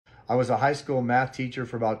I was a high school math teacher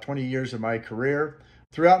for about 20 years of my career.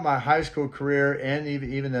 Throughout my high school career and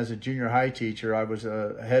even as a junior high teacher, I was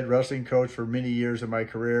a head wrestling coach for many years of my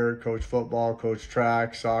career, coached football, coached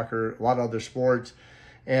track, soccer, a lot of other sports,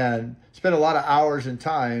 and spent a lot of hours and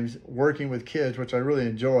times working with kids, which I really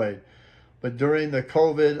enjoyed. But during the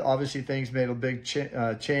COVID, obviously things made a big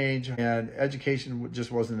change, and education just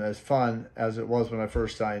wasn't as fun as it was when I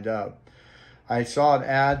first signed up. I saw an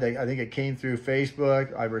ad, I think it came through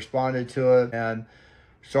Facebook. I responded to it and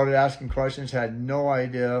started asking questions, had no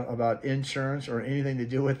idea about insurance or anything to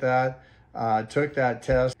do with that. Took that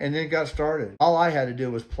test and then got started. All I had to do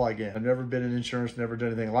was plug in. I've never been in insurance, never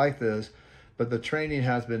done anything like this, but the training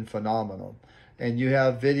has been phenomenal. And you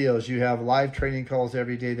have videos, you have live training calls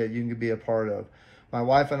every day that you can be a part of. My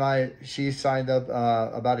wife and I, she signed up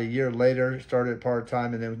about a year later, started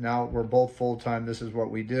part-time, and then now we're both full-time. This is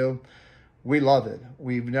what we do. We love it.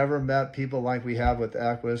 We've never met people like we have with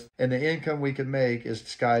Equis, and the income we can make is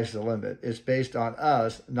sky's the limit. It's based on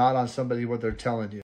us, not on somebody what they're telling you.